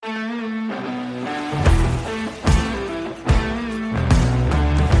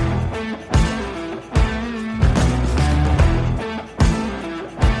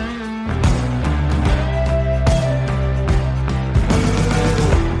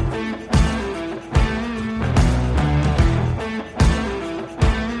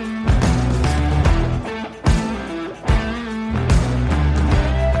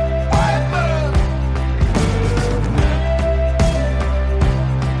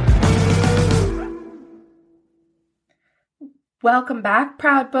Welcome back,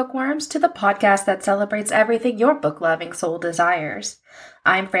 proud bookworms, to the podcast that celebrates everything your book-loving soul desires.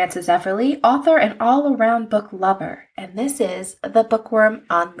 I'm Frances Everly, author and all-around book lover, and this is The Bookworm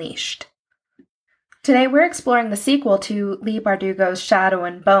Unleashed. Today we're exploring the sequel to Leigh Bardugo's Shadow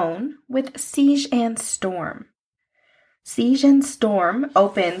and Bone with Seige and Storm. Seige and Storm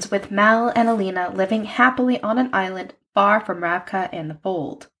opens with Mal and Alina living happily on an island far from Ravka and the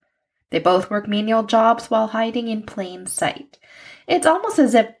Fold. They both work menial jobs while hiding in plain sight. It's almost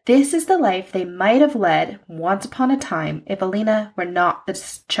as if this is the life they might have led once upon a time if Alina were not the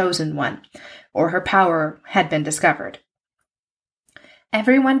chosen one, or her power had been discovered.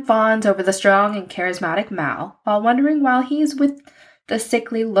 Everyone fawns over the strong and charismatic Mal, while wondering why he's with the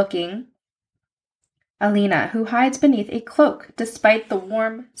sickly-looking Alina, who hides beneath a cloak despite the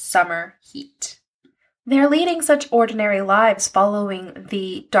warm summer heat. They're leading such ordinary lives following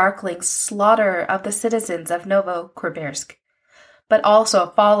the Darkling's slaughter of the citizens of Novosibirsk, but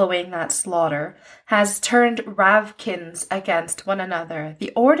also following that slaughter has turned Ravkins against one another,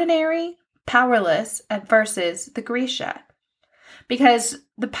 the ordinary, powerless, versus the Grisha. Because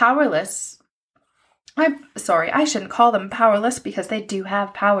the powerless, I shouldn't call them powerless because they do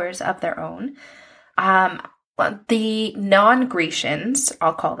have powers of their own. The non-Grecians,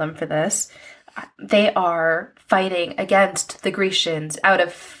 I'll call them for this, they are fighting against the Grecians out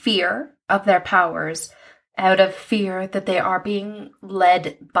of fear of their powers, out of fear that they are being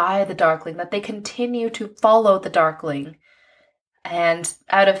led by the Darkling, that they continue to follow the Darkling, and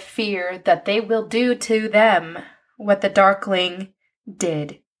out of fear that they will do to them what the Darkling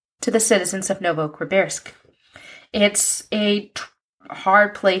did to the citizens of Novosibirsk. It's a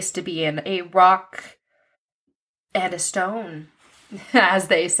hard place to be in, a rock and a stone, as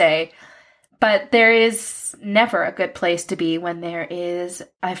they say. But there is never a good place to be when there is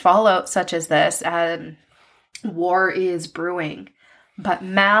a fallout such as this. War is brewing. But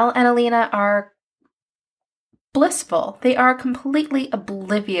Mal and Alina are blissful. They are completely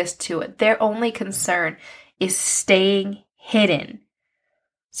oblivious to it. Their only concern is staying hidden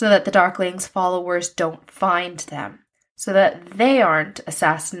so that the Darkling's followers don't find them, so that they aren't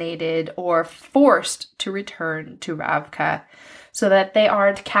assassinated or forced to return to Ravka, so that they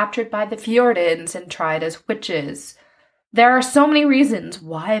aren't captured by the Fjordans and tried as witches. There are so many reasons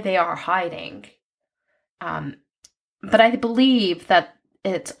why they are hiding. But I believe that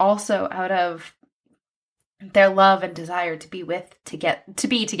it's also out of their love and desire to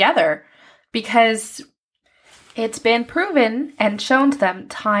be together, because it's been proven and shown to them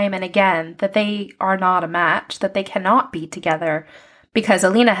time and again that they are not a match, that they cannot be together, because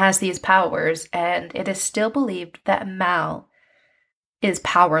Alina has these powers, and it is still believed that Mal is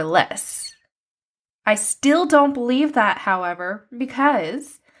powerless. I still don't believe that, however,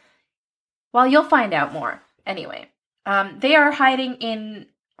 because, well, you'll find out more. Anyway, they are hiding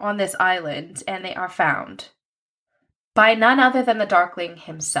on this island, and they are found by none other than the Darkling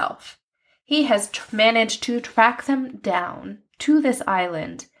himself. He has managed to track them down to this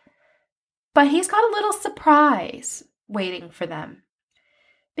island, but he's got a little surprise waiting for them,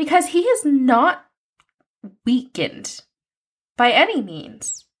 because he is not weakened by any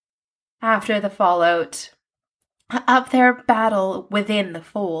means after the fallout of their battle within the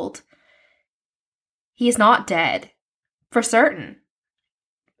Fold. He is not dead, for certain.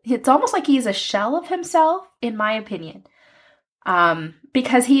 It's almost like he's a shell of himself, in my opinion,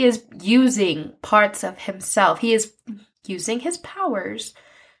 because he is using parts of himself. He is using his powers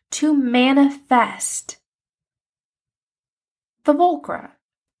to manifest the Volcra.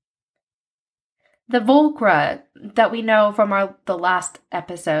 The Volcra that we know from the last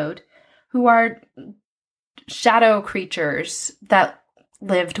episode, who are shadow creatures that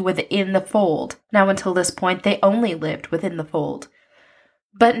lived within the Fold. Now, until this point, they only lived within the Fold.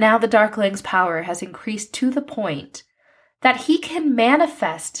 But now the Darkling's power has increased to the point that he can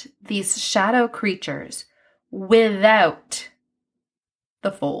manifest these shadow creatures without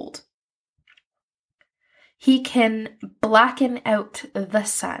the Fold. He can blacken out the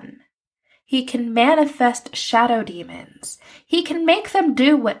sun. He can manifest shadow demons. He can make them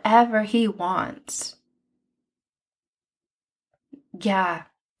do whatever he wants. Yeah,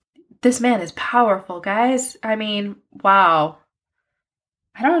 this man is powerful, guys. I mean, wow.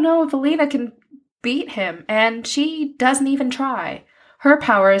 I don't know if Alina can beat him, and she doesn't even try. Her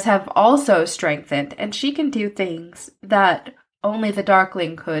powers have also strengthened, and she can do things that only the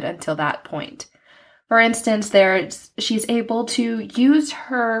Darkling could until that point. For instance, she's able to use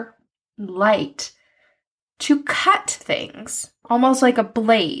her light to cut things, almost like a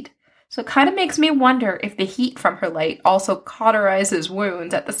blade. So it kind of makes me wonder if the heat from her light also cauterizes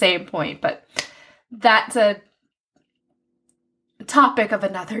wounds at the same point, but that's a topic of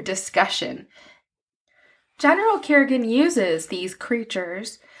another discussion. General Kerrigan uses these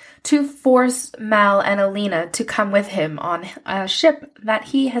creatures to force Mal and Alina to come with him on a ship that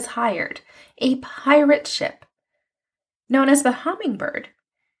he has hired, a pirate ship known as the Hummingbird,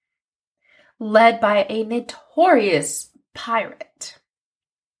 led by a notorious pirate.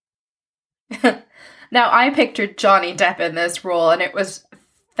 Now, I pictured Johnny Depp in this role, and it was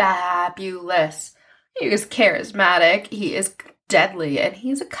fabulous. He is charismatic, he is deadly, and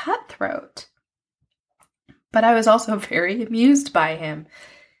he's a cutthroat. But I was also very amused by him.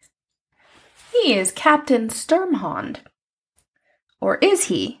 He is Captain Sturmhond. Or is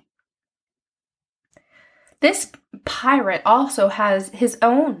he? This pirate also has his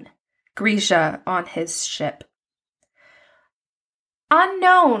own Grisha on his ship.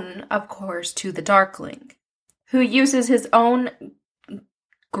 Unknown, of course, to the Darkling, who uses his own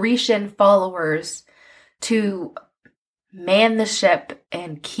Grecian followers to man the ship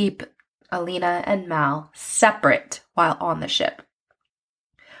and keep Alina and Mal separate while on the ship.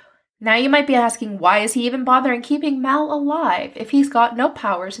 Now you might be asking, why is he even bothering keeping Mal alive if he's got no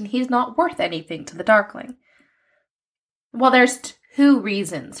powers and he's not worth anything to the Darkling? Well, there's two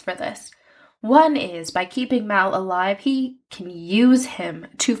reasons for this. One is, by keeping Mal alive, he can use him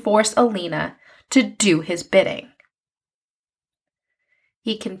to force Alina to do his bidding.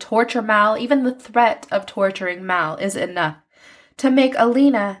 He can torture Mal. Even the threat of torturing Mal is enough to make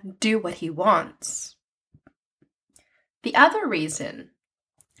Alina do what he wants. The other reason,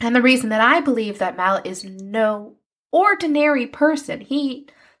 and the reason that I believe that Mal is no ordinary person,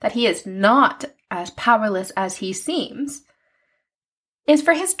 that he is not as powerless as he seems, is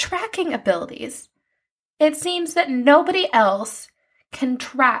for his tracking abilities. It seems that nobody else can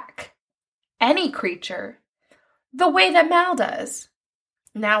track any creature the way that Mal does.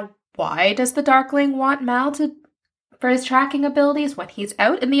 Now, why does the Darkling want Mal for his tracking abilities when he's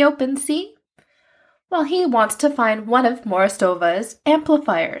out in the open sea? Well, he wants to find one of Morostova's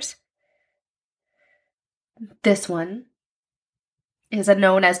amplifiers. This one is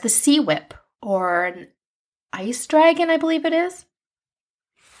known as the Sea Whip, or an ice dragon, I believe it is.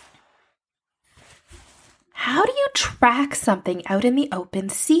 How do you track something out in the open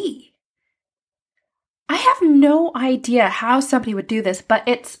sea? I have no idea how somebody would do this, but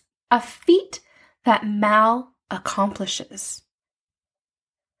it's a feat that Mal accomplishes.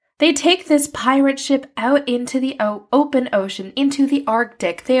 They take this pirate ship out into the open ocean, into the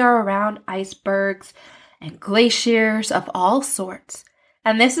Arctic. They are around icebergs and glaciers of all sorts.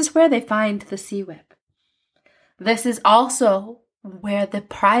 And this is where they find the Sea Whip. This is also where the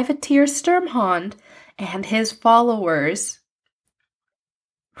privateer Sturmhond and his followers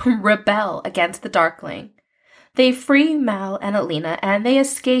rebel against the Darkling. They free Mal and Alina, and they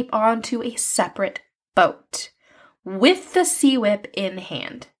escape onto a separate boat with the Sea Whip in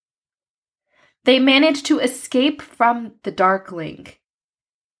hand. They manage to escape from the Darkling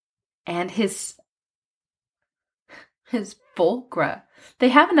and his Volcra. They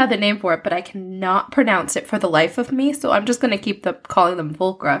have another name for it, but I cannot pronounce it for the life of me, so I'm just going to keep calling them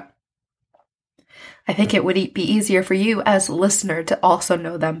Volcra. I think it would be easier for you as a listener to also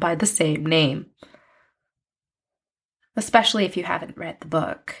know them by the same name, especially if you haven't read the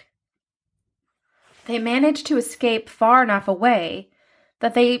book. They manage to escape far enough away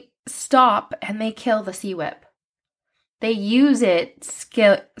that they stop and they kill the Sea Whip. They use its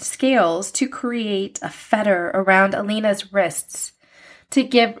scales to create a fetter around Alina's wrists to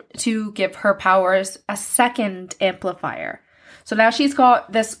give her powers a second amplifier. So now she's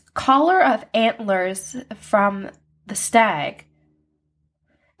got this collar of antlers from the stag,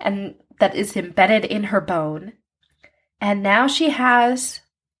 and that is embedded in her bone. And now she has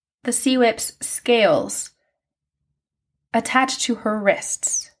the Sea Whip's scales attached to her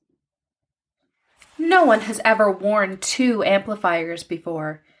wrists. No one has ever worn two amplifiers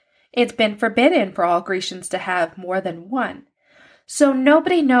before. It's been forbidden for all Grecians to have more than one. So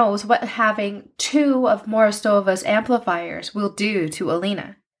nobody knows what having two of Morostova's amplifiers will do to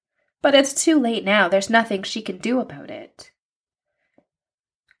Alina. But it's too late now. There's nothing she can do about it.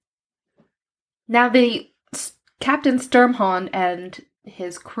 Now the Captain Sturmhond and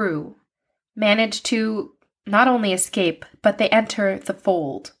his crew manage to not only escape, but they enter the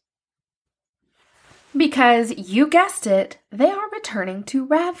fold. Because, you guessed it, they are returning to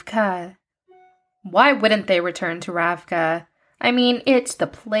Ravka. Why wouldn't they return to Ravka? I mean, it's the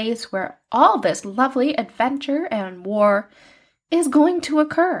place where all this lovely adventure and war is going to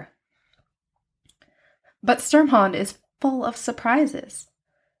occur. But Sturmhond is full of surprises.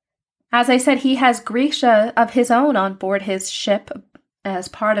 As I said, he has Grisha of his own on board his ship as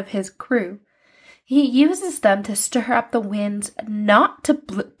part of his crew. He uses them to stir up the winds, not to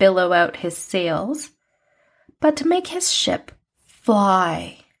billow out his sails, but to make his ship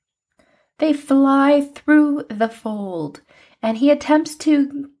fly. They fly through the fold, and he attempts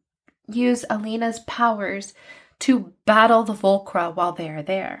to use Alina's powers to battle the Volcra while they are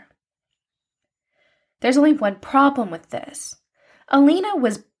there. There's only one problem with this. Alina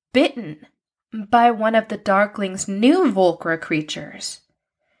was bitten by one of the Darkling's new Volcra creatures,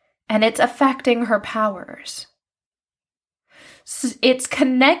 and it's affecting her powers. So it's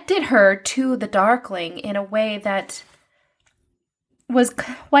connected her to the Darkling in a way that was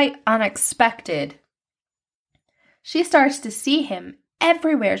quite unexpected. She starts to see him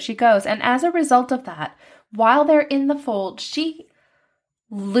everywhere she goes, and as a result of that, while they're in the fold, she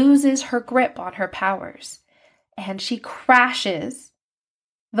loses her grip on her powers, and she crashes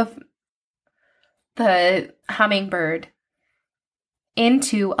the hummingbird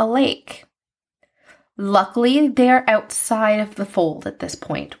into a lake. Luckily, they're outside of the fold at this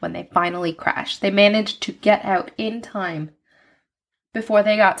point when they finally crash. They managed to get out in time before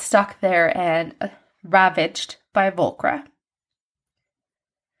they got stuck there and ravaged by Volcra.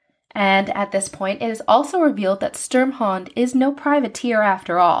 And at this point, it is also revealed that Sturmhond is no privateer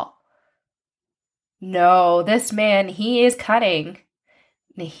after all. No, this man, he is cunning.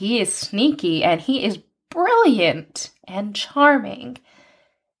 He is sneaky, and he is brilliant and charming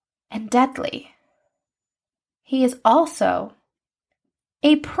and deadly. He is also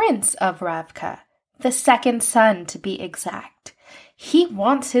a prince of Ravka, the second son to be exact. He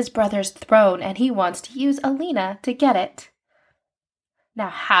wants his brother's throne, and he wants to use Alina to get it. Now,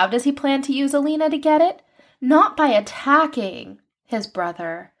 how does he plan to use Alina to get it? Not by attacking his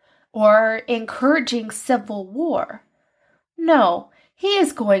brother or encouraging civil war. No, he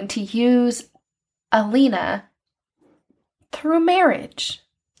is going to use Alina through marriage.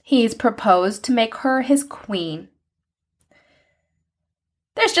 He's proposed to make her his queen.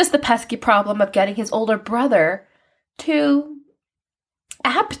 There's just the pesky problem of getting his older brother to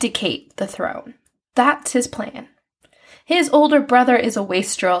abdicate the throne. That's his plan. His older brother is a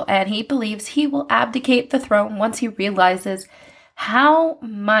wastrel, and he believes he will abdicate the throne once he realizes how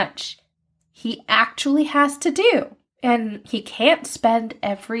much he actually has to do. And he can't spend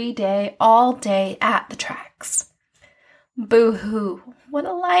every day, all day at the tracks. Boo-hoo, what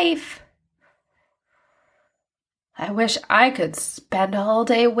a life. I wish I could spend all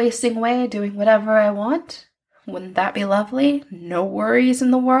day wasting away doing whatever I want. Wouldn't that be lovely? No worries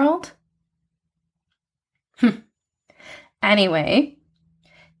in the world. Anyway,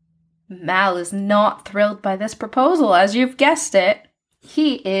 Mal is not thrilled by this proposal, as you've guessed it.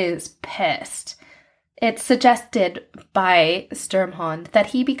 He is pissed. It's suggested by Sturmhond that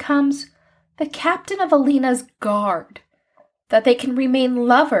he becomes the captain of Alina's guard, that they can remain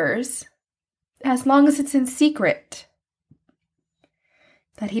lovers as long as it's in secret,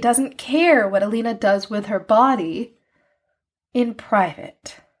 that he doesn't care what Alina does with her body in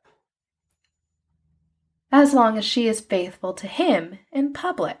private, as long as she is faithful to him in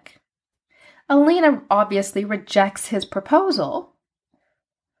public. Alina obviously rejects his proposal,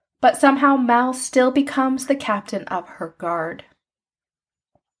 but somehow Mal still becomes the captain of her guard.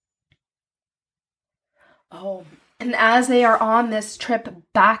 Oh, and as they are on this trip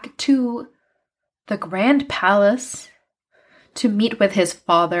back to the Grand Palace to meet with his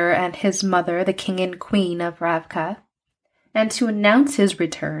father and his mother, the king and queen of Ravka, and to announce his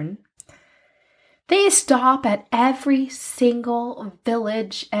return, they stop at every single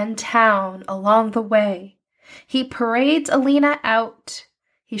village and town along the way. He parades Alina out.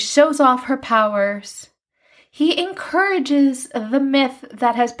 He shows off her powers. He encourages the myth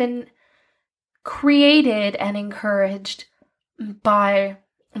that has been created and encouraged by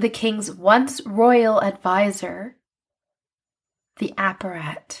the king's once royal advisor, the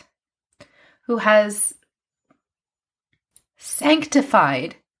Apparat, who has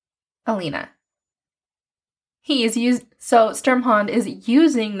sanctified Alina. So Sturmhond is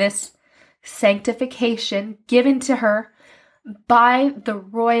using this sanctification given to her by the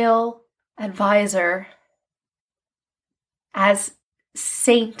royal advisor as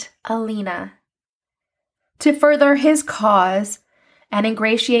Saint Alina to further his cause and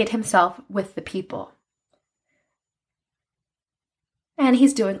ingratiate himself with the people. And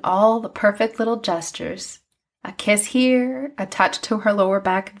he's doing all the perfect little gestures. A kiss here, a touch to her lower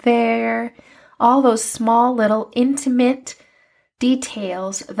back there, all those small little intimate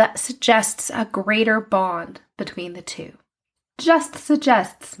details that suggests a greater bond between the two. Just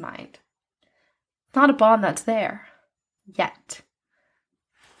suggests, mind. Not a bond that's there. Yet.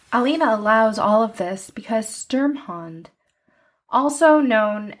 Alina allows all of this because Sturmhond, also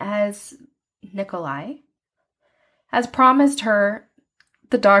known as Nikolai, has promised her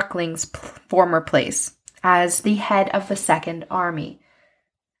the Darkling's former place as the head of the Second Army.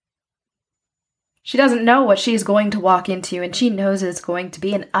 She doesn't know what she's going to walk into, and she knows it's going to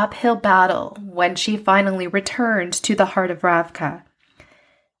be an uphill battle when she finally returns to the heart of Ravka.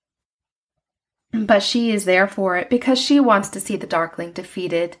 But she is there for it because she wants to see the Darkling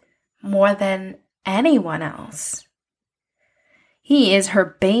defeated more than anyone else. He is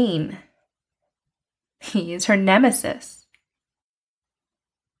her bane. He is her nemesis.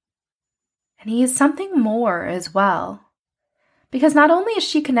 And he is something more as well. Because not only is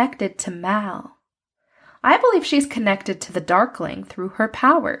she connected to Mal, I believe she's connected to the Darkling through her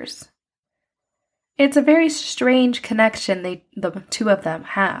powers. It's a very strange connection the two of them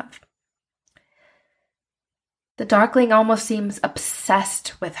have. The Darkling almost seems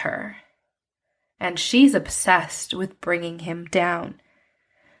obsessed with her, and she's obsessed with bringing him down,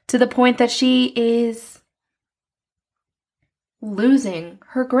 to the point that she is losing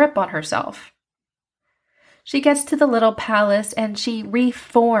her grip on herself. She gets to the little palace and she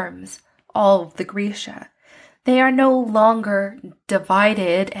reforms all of the Grisha. They are no longer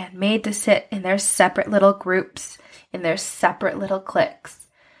divided and made to sit in their separate little groups, in their separate little cliques.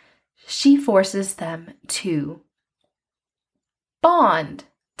 She forces them to bond,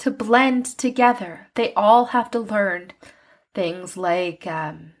 to blend together. They all have to learn things like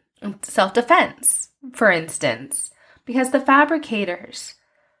self-defense, for instance, because the fabricators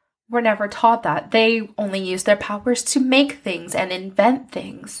were never taught that. They only used their powers to make things and invent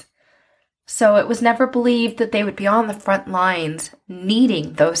things. So it was never believed that they would be on the front lines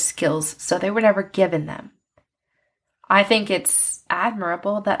needing those skills, so they were never given them. I think it's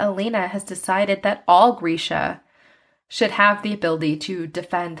admirable that Alina has decided that all Grisha should have the ability to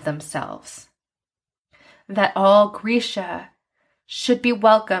defend themselves. That all Grisha should be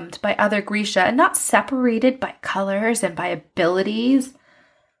welcomed by other Grisha and not separated by colors and by abilities.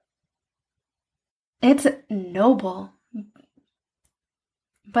 It's noble.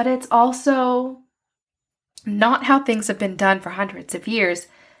 But it's also not how things have been done for hundreds of years,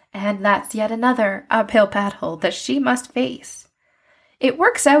 and that's yet another uphill battle that she must face. It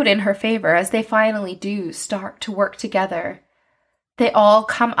works out in her favor as they finally do start to work together. They all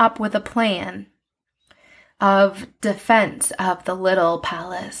come up with a plan of defense of the little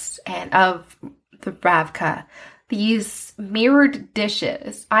palace and of the Ravka. These mirrored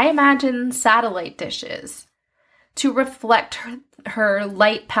dishes, I imagine satellite dishes, to reflect her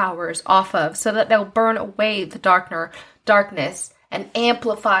light powers off of, so that they'll burn away the darkness and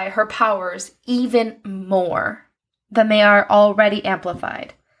amplify her powers even more than they are already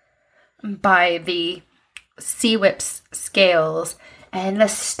amplified by the sea whip's scales and the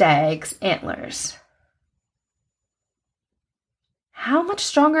stag's antlers. How much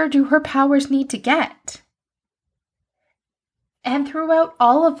stronger do her powers need to get? And throughout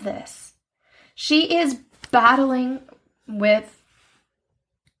all of this, she is battling with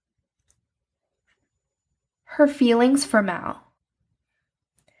her feelings for Mal.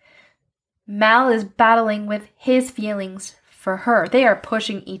 Mal is battling with his feelings for her. They are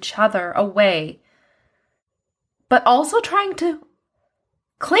pushing each other away, but also trying to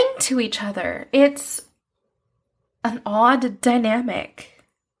cling to each other. It's an odd dynamic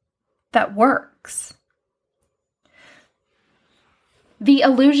that works. The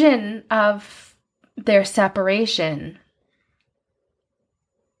illusion of their separation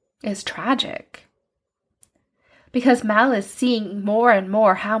is tragic, because Mal is seeing more and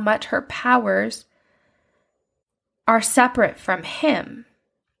more how much her powers are separate from him,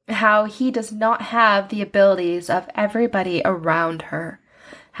 how he does not have the abilities of everybody around her,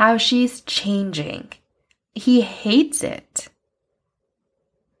 how she's changing. He hates it.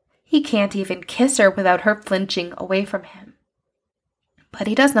 He can't even kiss her without her flinching away from him. But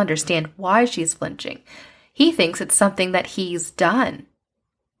he doesn't understand why she's flinching. He thinks it's something that he's done.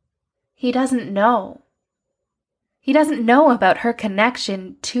 He doesn't know. He doesn't know about her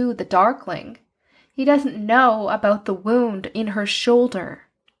connection to the Darkling. He doesn't know about the wound in her shoulder.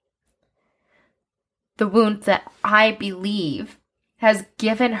 The wound that I believe has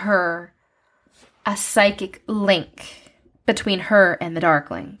given her a psychic link between her and the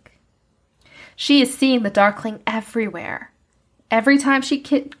Darkling. She is seeing the Darkling everywhere. Every time she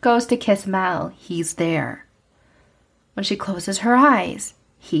goes to kiss Mal, he's there. When she closes her eyes,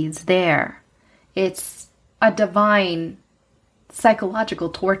 he's there. It's a divine psychological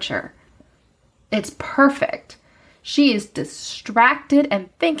torture. It's perfect. She is distracted and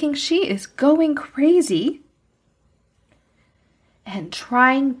thinking she is going crazy and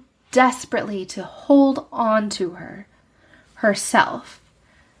trying desperately to hold on to herself.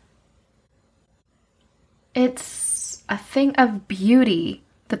 It's a thing of beauty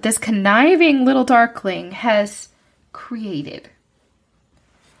that this conniving little darkling has created.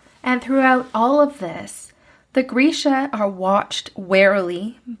 And throughout all of this, the Grisha are watched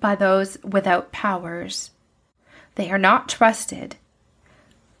warily by those without powers. They are not trusted.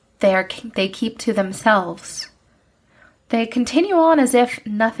 They keep to themselves. They continue on as if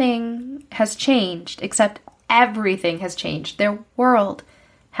nothing has changed, except everything has changed. Their world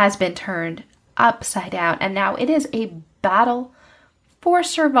has been turned upside down, and now it is a battle for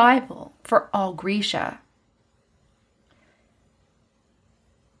survival for all Grisha.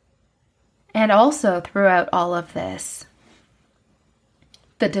 And also throughout all of this,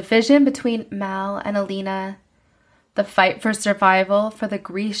 the division between Mal and Alina, the fight for survival for the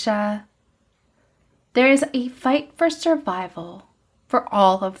Grisha, there is a fight for survival for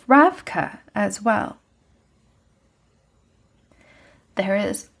all of Ravka as well. There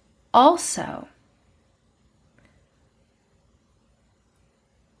is also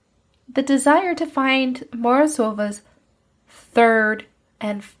the desire to find Morozova's third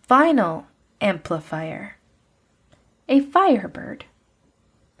and final amplifier, a firebird.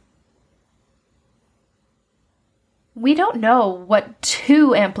 We don't know what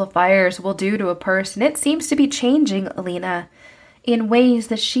 2 amplifiers will do to a person. It seems to be changing Alina in ways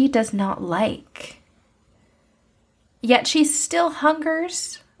that she does not like. Yet she still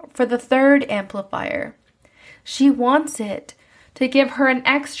hungers for the 3rd amplifier. She wants it to give her an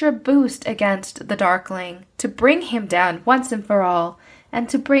extra boost against the Darkling, to bring him down once and for all, and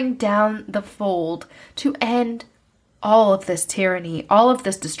to bring down the Fold, to end all of this tyranny, all of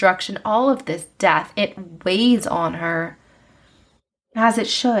this destruction, all of this death. It weighs on her, as it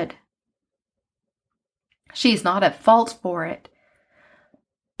should. She's not at fault for it,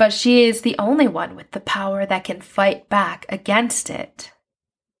 but she is the only one with the power that can fight back against it.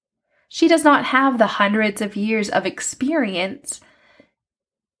 She does not have the hundreds of years of experience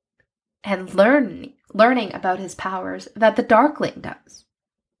and learning about his powers that the Darkling does.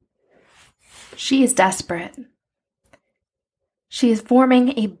 She is desperate. She is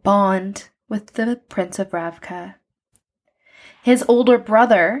forming a bond with the Prince of Ravka. His older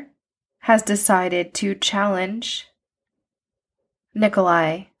brother has decided to challenge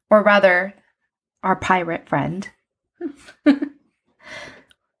Nikolai, or rather, our pirate friend,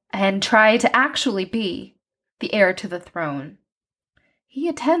 and try to actually be the heir to the throne. He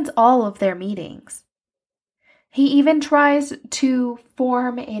attends all of their meetings. He even tries to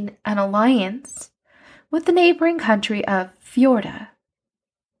form an alliance with the neighboring country of Fjorda.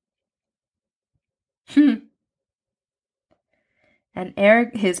 And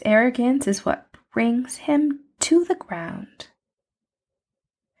his arrogance is what brings him to the ground.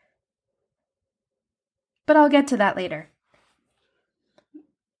 But I'll get to that later.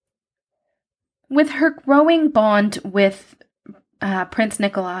 With her growing bond with Prince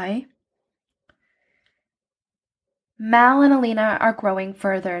Nikolai, Mal and Alina are growing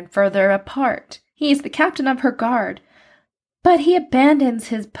further and further apart. He is the captain of her guard, but he abandons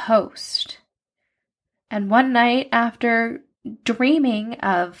his post. And one night, after dreaming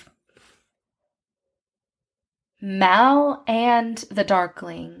of Mal and the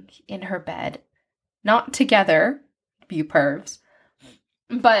Darkling in her bed, not together, you pervs,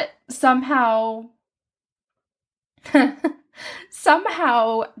 but somehow the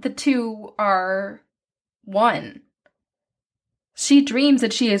two are one. She dreams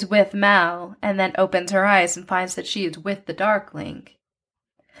that she is with Mal, and then opens her eyes and finds that she is with the Darkling.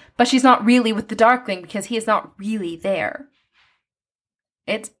 But she's not really with the Darkling because he is not really there.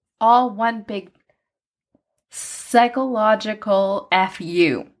 It's all one big psychological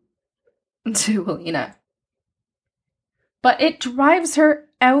F-U to Alina. But it drives her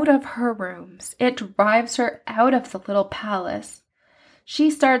out of her rooms. It drives her out of the little palace. She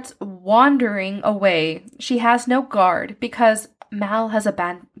starts wandering away. She has no guard because Mal has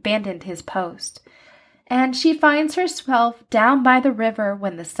abandoned his post. And she finds herself down by the river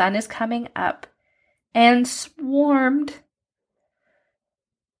when the sun is coming up and swarmed,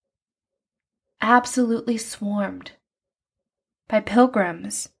 absolutely swarmed, by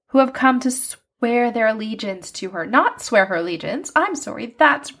pilgrims who have come to swear their allegiance to her. Not swear her allegiance. I'm sorry,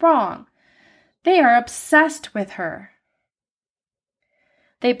 that's wrong. They are obsessed with her.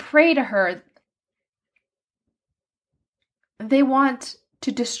 They pray to her. They want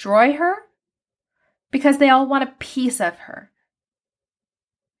to destroy her because they all want a piece of her.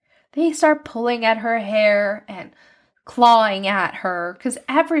 They start pulling at her hair and clawing at her because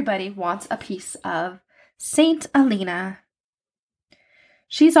everybody wants a piece of Saint Alina.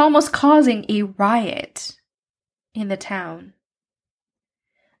 She's almost causing a riot in the town.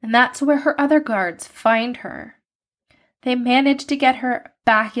 And that's where her other guards find her. They manage to get her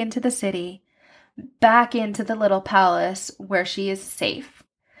back into the city, back into the little palace where she is safe.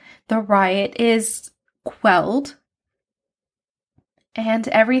 The riot is quelled, and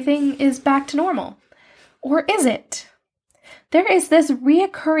everything is back to normal. Or is it? There is this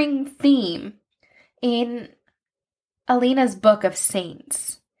reoccurring theme in Alina's Book of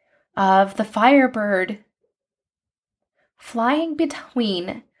Saints of the Firebird flying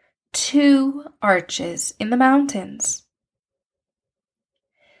between two arches in the mountains.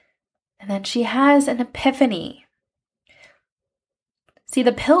 And then she has an epiphany. See,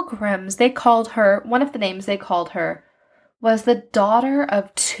 the pilgrims, they called her, one of the names they called her was the daughter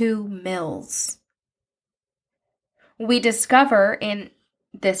of two mills. We discover in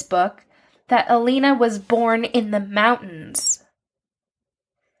this book that Alina was born in the mountains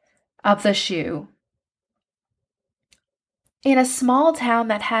of the Shu, in a small town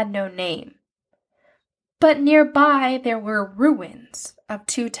that had no name. But nearby there were ruins of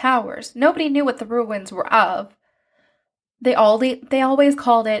two towers. Nobody knew what the ruins were of. They always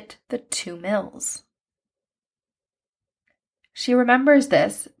called it the two mills. She remembers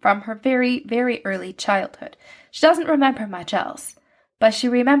this from her very, very early childhood. She doesn't remember much else, but she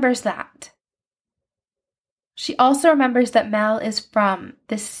remembers that. She also remembers that Mal is from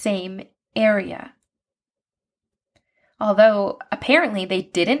the same area. Although apparently they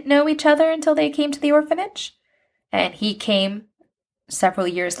didn't know each other until they came to the orphanage, and he came several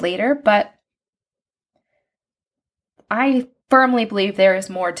years later, but I firmly believe there is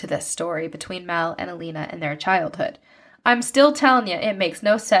more to this story between Mal and Alina and their childhood. I'm still telling you, it makes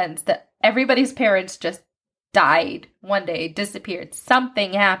no sense that everybody's parents just died one day, disappeared.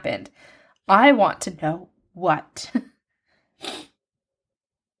 Something happened. I want to know what.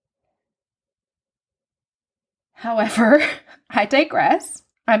 However, I digress.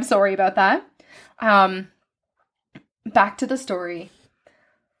 I'm sorry about that. Back to the story.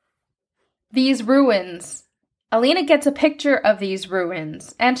 These ruins. Alina gets a picture of these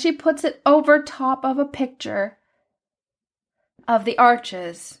ruins, and she puts it over top of a picture of the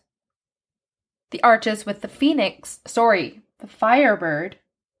arches. The arches with the the firebird,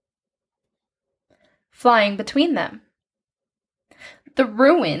 flying between them. The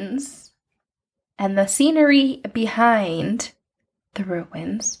ruins and the scenery behind the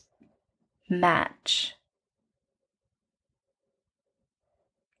ruins match.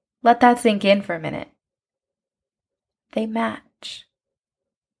 Let that sink in for a minute. They match.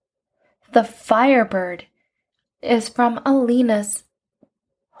 The firebird is from Alina's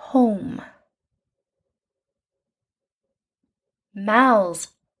home. Mal's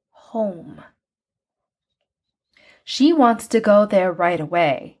home. She wants to go there right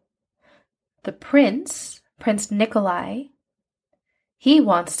away. The Prince Nikolai, he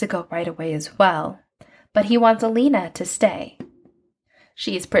wants to go right away as well, but he wants Alina to stay.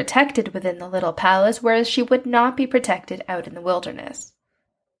 She is protected within the little palace, whereas she would not be protected out in the wilderness.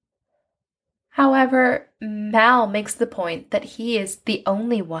 However, Mal makes the point that he is the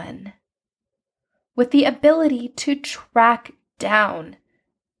only one with the ability to track down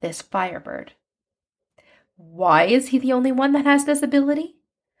this firebird. Why is he the only one that has this ability?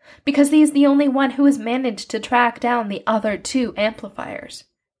 Because he's the only one who has managed to track down the other two amplifiers.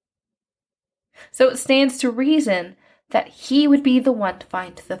 So it stands to reason that he would be the one to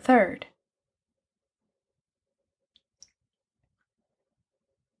find the third.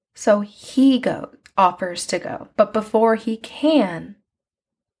 So he offers to go, but before he can,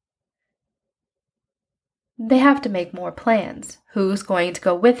 they have to make more plans. Who's going to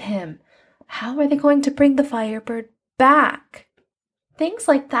go with him? How are they going to bring the firebird back? Things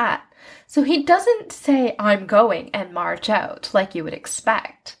like that. So he doesn't say, I'm going, and march out like you would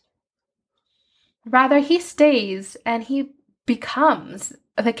expect. Rather, he stays and he becomes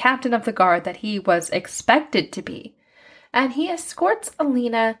the captain of the guard that he was expected to be. And he escorts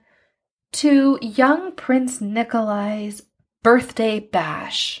Alina to young Prince Nikolai's birthday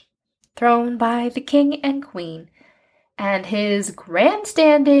bash, thrown by the king and queen, and his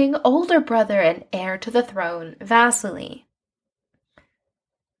grandstanding older brother and heir to the throne, Vasily.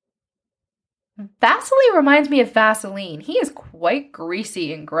 Vasily reminds me of Vaseline. He is quite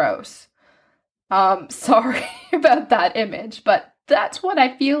greasy and gross. Sorry about that image, but that's what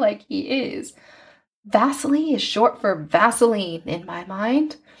I feel like he is. Vasily is short for Vaseline in my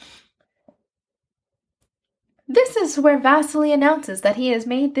mind. This is where Vasily announces that he has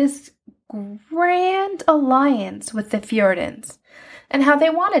made this grand alliance with the Fjordans, and how they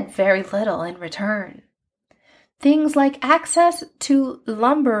wanted very little in return. Things like access to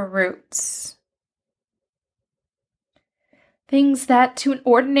lumber routes. Things that to an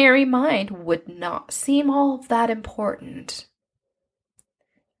ordinary mind would not seem all that important.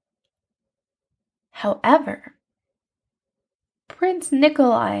 However, Prince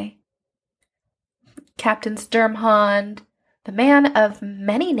Nikolai, Captain Sturmhond, the man of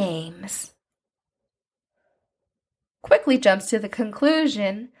many names, quickly jumps to the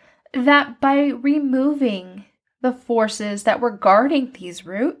conclusion that by removing the forces that were guarding these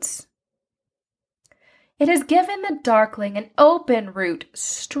routes, it has given the Darkling an open route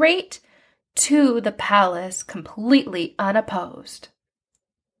straight to the palace, completely unopposed.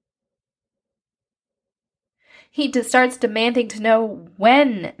 He starts demanding to know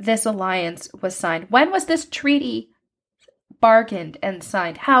when this alliance was signed. When was this treaty bargained and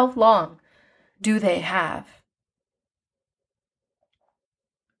signed? How long do they have?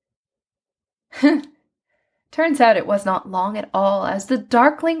 Turns out it was not long at all, as the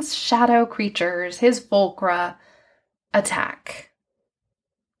Darkling's shadow creatures, his Volcra, attack.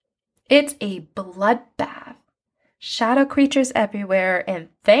 It's a bloodbath. Shadow creatures everywhere, and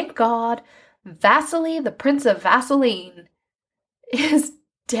thank God, Vasily, the Prince of Vaseline, is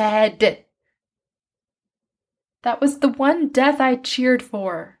dead. That was the one death I cheered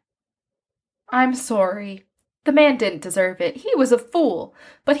for. I'm sorry. The man didn't deserve it. He was a fool,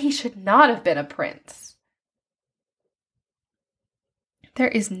 but he should not have been a prince. There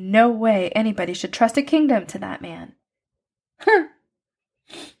is no way anybody should trust a kingdom to that man.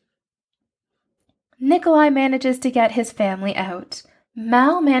 Nikolai manages to get his family out.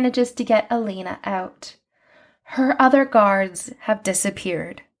 Mal manages to get Alina out. Her other guards have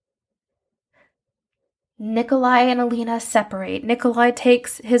disappeared. Nikolai and Alina separate. Nikolai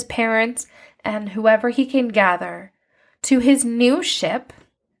takes his parents and whoever he can gather to his new ship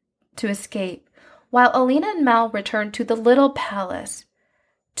to escape, while Alina and Mal return to the little palace,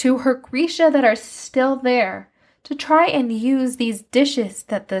 to her Grisha that are still there, to try and use these dishes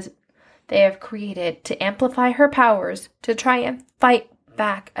that they have created to amplify her powers, to try and fight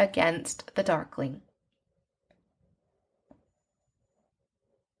back against the Darkling.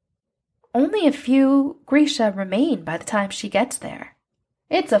 Only a few Grisha remain by the time she gets there.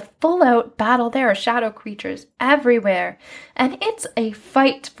 It's a full-out battle. There are shadow creatures everywhere, and it's a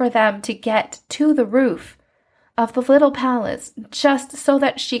fight for them to get to the roof of the little palace just so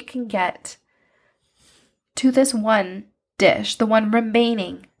that she can get to this one dish, the one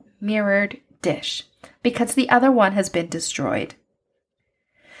remaining mirrored dish, because the other one has been destroyed.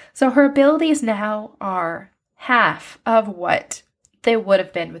 So her abilities now are half of what they would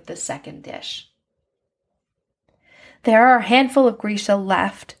have been with the second dish. There are a handful of Grisha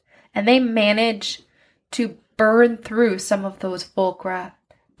left, and they manage to burn through some of those Volcra,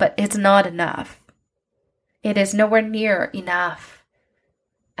 but it's not enough. It is nowhere near enough.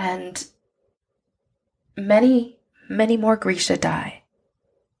 And many, many more Grisha die.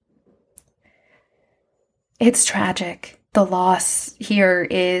 It's tragic. The loss here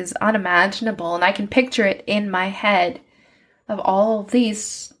is unimaginable, and I can picture it in my head of all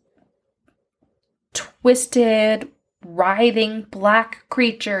these twisted, writhing black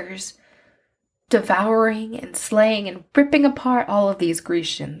creatures devouring and slaying and ripping apart all of these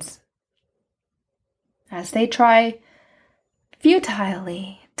Grecians as they try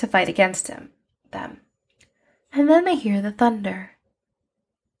futilely to fight against them. And then they hear the thunder.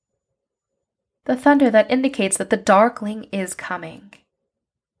 The thunder that indicates that the Darkling is coming.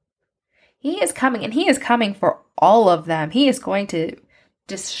 He is coming, and he is coming for all of them. He is going to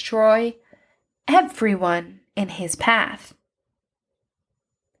destroy everyone in his path.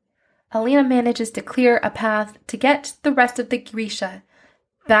 Alina manages to clear a path to get the rest of the Grisha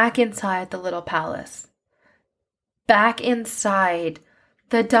back inside the little palace. Back inside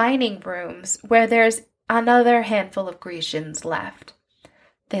the dining rooms where there's another handful of Grecians left.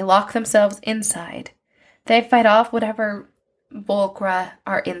 They lock themselves inside. They fight off whatever Volcra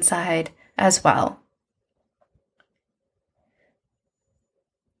are inside as well.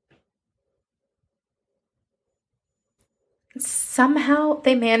 Somehow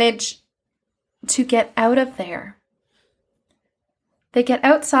they manage to get out of there. They get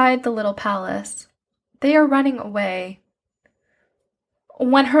outside the little palace. They are running away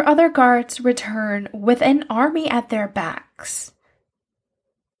when her other guards return with an army at their backs.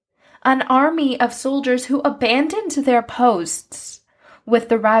 An army of soldiers who abandoned their posts with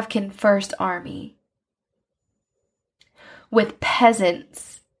the Ravkin First Army. With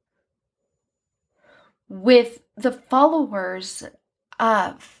peasants. With the followers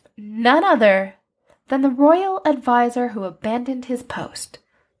of none other than the royal advisor who abandoned his post,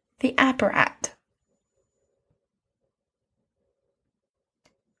 the Apparat.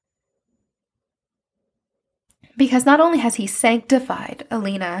 Because not only has he sanctified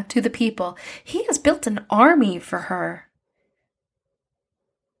Alina to the people, he has built an army for her.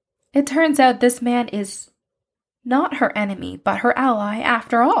 It turns out this man is not her enemy, but her ally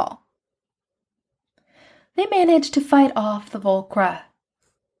after all. They manage to fight off the Volcra.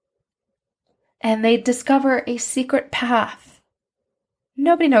 And they discover a secret path.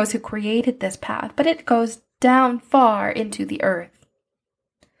 Nobody knows who created this path, but it goes down far into the earth.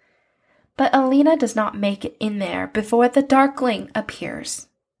 But Alina does not make it in there before the Darkling appears.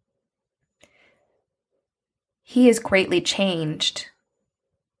 He is greatly changed.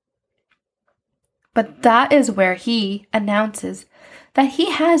 But that is where he announces that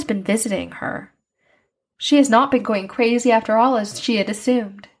he has been visiting her. She has not been going crazy after all, as she had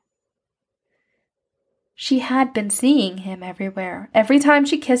assumed. She had been seeing him everywhere. Every time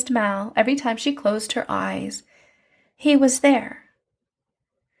she kissed Mal, every time she closed her eyes, he was there.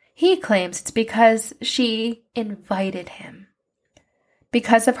 He claims it's because she invited him.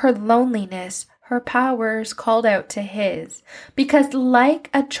 Because of her loneliness, her powers called out to his. Because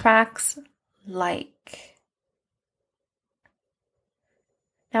like attracts like.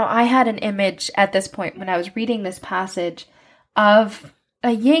 Now, I had an image at this point when I was reading this passage of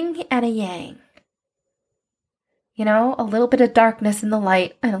a yin and a yang. You know, a little bit of darkness in the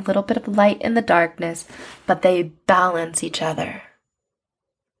light and a little bit of light in the darkness, but they balance each other.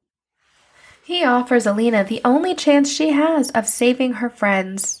 He offers Alina the only chance she has of saving her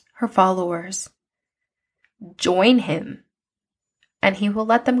friends, her followers. Join him, and he will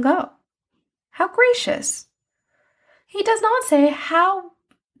let them go. How gracious. He does not say how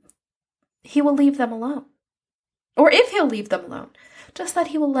he will leave them alone, or if he'll leave them alone, just that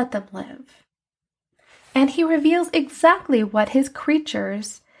he will let them live. And he reveals exactly what his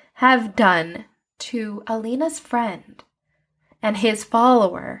creatures have done to Alina's friend and his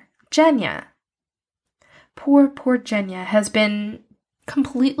follower, Genya. Poor Genya has been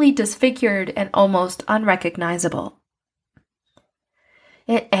completely disfigured and almost unrecognizable.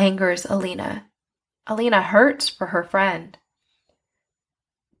 It angers Alina. Alina hurts for her friend.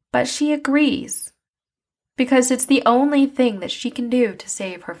 But she agrees, because it's the only thing that she can do to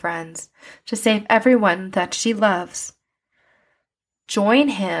save her friends, to save everyone that she loves. Join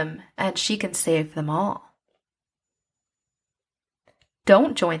him, and she can save them all.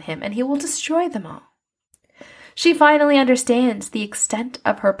 Don't join him, and he will destroy them all. She finally understands the extent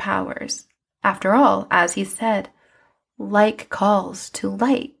of her powers. After all, as he said, like calls to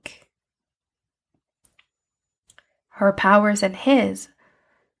like. Her powers and his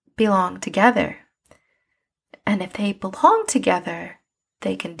belong together. And if they belong together,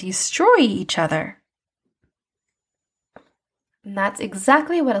 they can destroy each other. And that's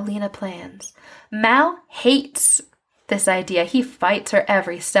exactly what Alina plans. Mal hates this idea. He fights her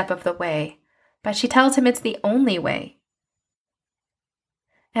every step of the way. But she tells him it's the only way.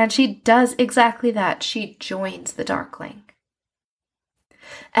 And she does exactly that. She joins the Darkling.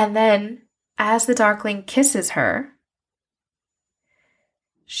 And then, as the Darkling kisses her,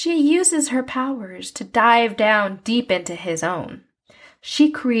 she uses her powers to dive down deep into his own. She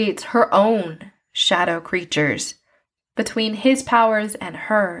creates her own shadow creatures between his powers and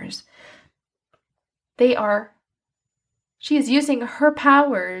hers. She is using her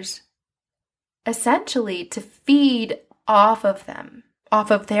powers essentially to feed off of them,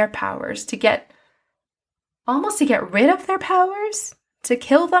 off of their powers, to get rid of their powers, to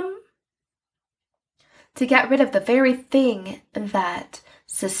kill them, to get rid of the very thing that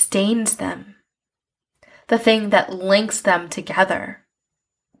sustains them, the thing that links them together.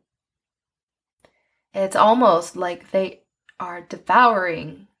 It's almost like they are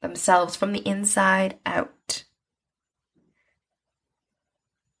devouring themselves from the inside out.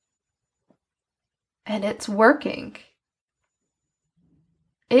 And it's working.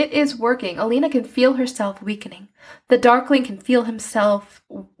 It is working. Alina can feel herself weakening. The Darkling can feel himself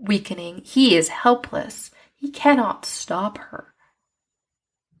weakening. He is helpless. He cannot stop her.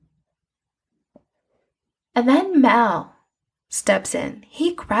 And then Mal steps in.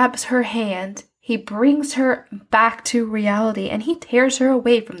 He grabs her hand. He brings her back to reality, and he tears her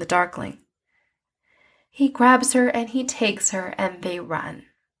away from the Darkling. He grabs her and he takes her, and they run.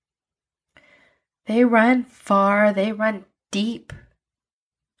 They run far, they run deep.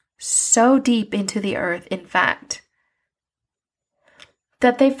 So deep into the earth, in fact,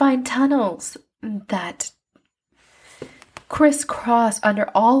 that they find tunnels that crisscross under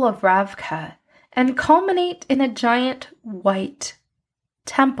all of Ravka and culminate in a giant white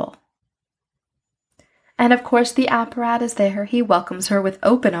temple. And of course, the apparatus there, he welcomes her with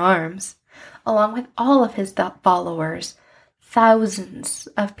open arms, along with all of his followers, thousands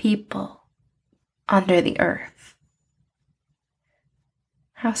of people under the earth.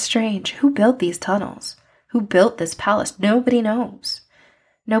 How strange. Who built these tunnels? Who built this palace? Nobody knows.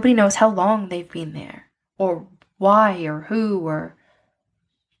 Nobody knows how long they've been there, or why, or who, or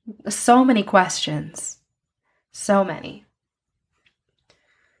so many questions. So many.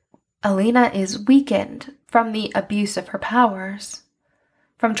 Alina is weakened from the abuse of her powers.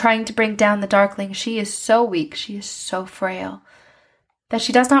 From trying to bring down the Darkling, she is so weak, she is so frail, that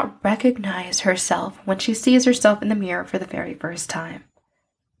she does not recognize herself when she sees herself in the mirror for the very first time.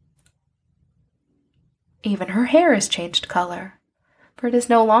 Even her hair has changed color, for it is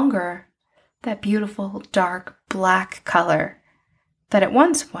no longer that beautiful, dark, black color that it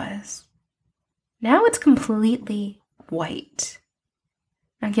once was. Now it's completely white.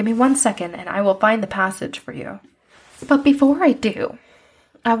 Now give me 1 second and I will find the passage for you. But before I do,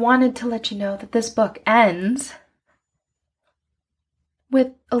 I wanted to let you know that this book ends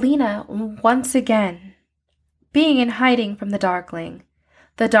with Alina once again being in hiding from the Darkling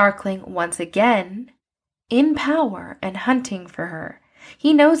once again in power and hunting for her.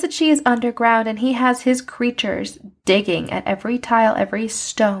 He knows that she is underground, and he has his creatures digging at every tile, every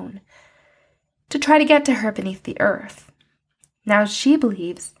stone, to try to get to her beneath the earth. Now she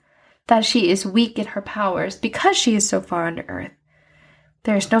believes that she is weak in her powers because she is so far under earth.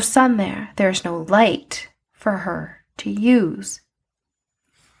 There is no sun there. There is no light for her to use.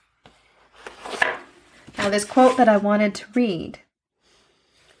 Now this quote that I wanted to read.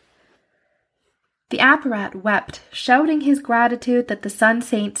 The apparat wept, shouting his gratitude that the Sun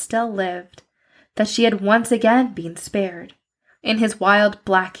Saint still lived, that she had once again been spared. In his wild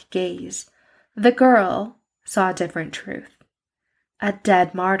black gaze, the girl saw a different truth. A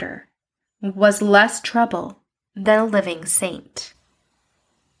dead martyr was less trouble than a living saint.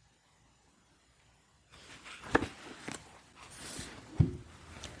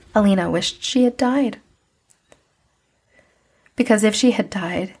 Alina wished she had died. Because if she had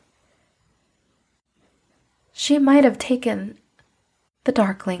died, she might have taken the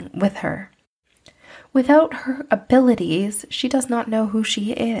Darkling with her. Without her abilities, she does not know who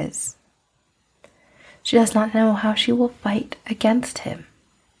she is. She does not know how she will fight against him.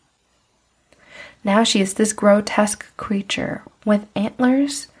 Now she is this grotesque creature with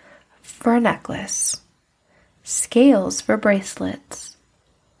antlers for a necklace, scales for bracelets,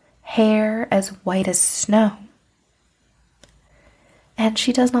 hair as white as snow. And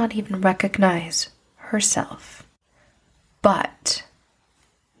she does not even recognize herself. But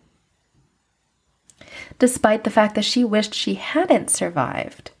despite the fact that she wished she hadn't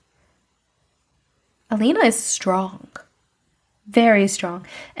survived, Alina is strong, very strong.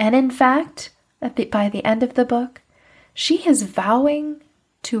 And in fact, by the end of the book, she is vowing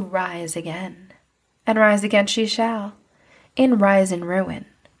to rise again. And rise again she shall, in Rise and Ruin,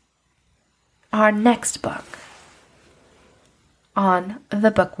 our next book on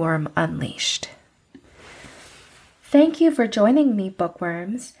The Bookworm Unleashed. Thank you for joining me,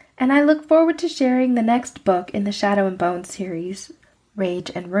 bookworms, and I look forward to sharing the next book in the Shadow and Bone series,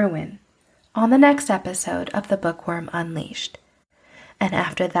 Rage and Ruin, on the next episode of The Bookworm Unleashed. And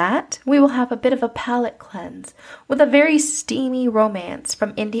after that, we will have a bit of a palate cleanse with a very steamy romance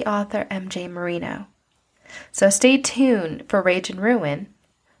from indie author M.J. Marino. So stay tuned for Rage and Ruin,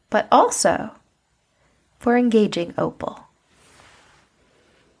 but also for Engaging Opal.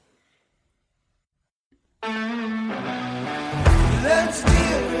 Let's be